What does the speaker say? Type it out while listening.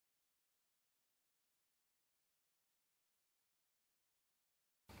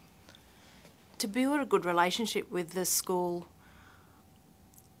To build a good relationship with the school,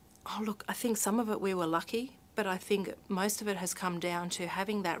 oh look, I think some of it we were lucky, but I think most of it has come down to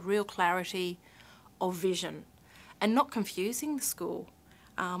having that real clarity of vision and not confusing the school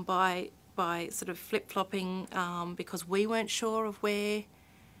by sort of flip-flopping because we weren't sure of where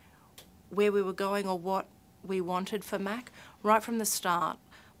we were going or what we wanted for MAC. Right from the start,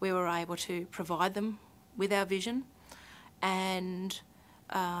 we were able to provide them with our vision and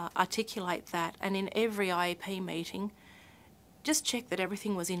articulate that, and in every IEP meeting, just check that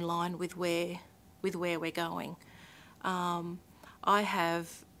everything was in line with where we're going. I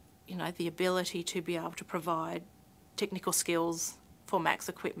have, the ability to be able to provide technical skills for MAC's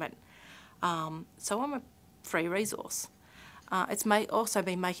equipment, so I'm a free resource. It's also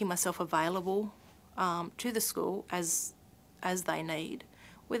been making myself available to the school as they need,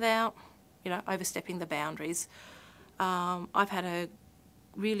 without, overstepping the boundaries. I've had a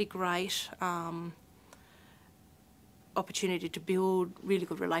really great opportunity to build really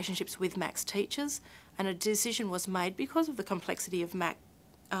good relationships with MAC's teachers, and a decision was made because of the complexity of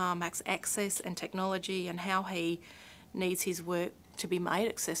MAC's access and technology and how he needs his work to be made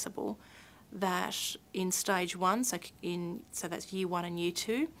accessible, that in stage 1, so that's year 1 and year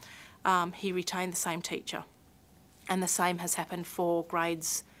 2, he retained the same teacher, and the same has happened for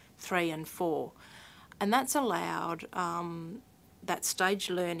grades 3 and 4, and that's allowed that stage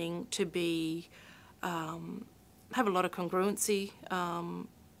learning to be have a lot of congruency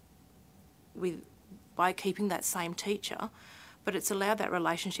by keeping that same teacher, but it's allowed that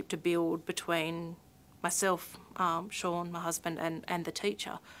relationship to build between myself, Sean, my husband, and the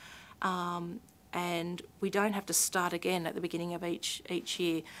teacher. And we don't have to start again at the beginning of each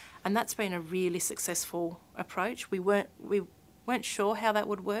year, and that's been a really successful approach. We weren't sure how that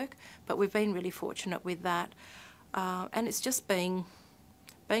would work, but we've been really fortunate with that, and it's just being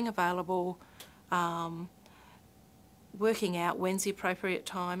available, working out when's the appropriate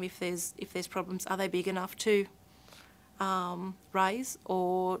time. If there's problems, are they big enough to raise,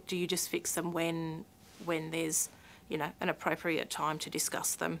 or do you just fix them when there's an appropriate time to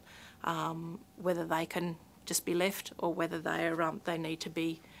discuss them, whether they can just be left or whether they need to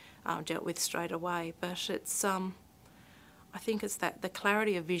be dealt with straight away. But it's I think it's that the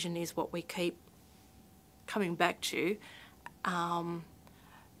clarity of vision is what we keep coming back to,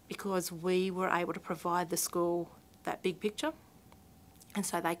 because we were able to provide the school that big picture, and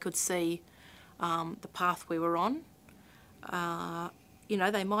so they could see the path we were on.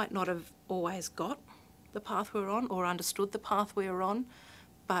 They might not have always got the path we were on or understood the path we were on,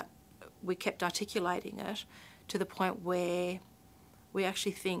 but we kept articulating it to the point where we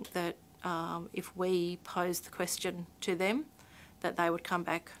actually think that if we posed the question to them, that they would come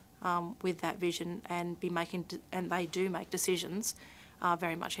back with that vision and and they do make decisions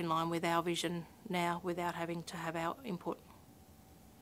very much in line with our vision now, without having to have our input.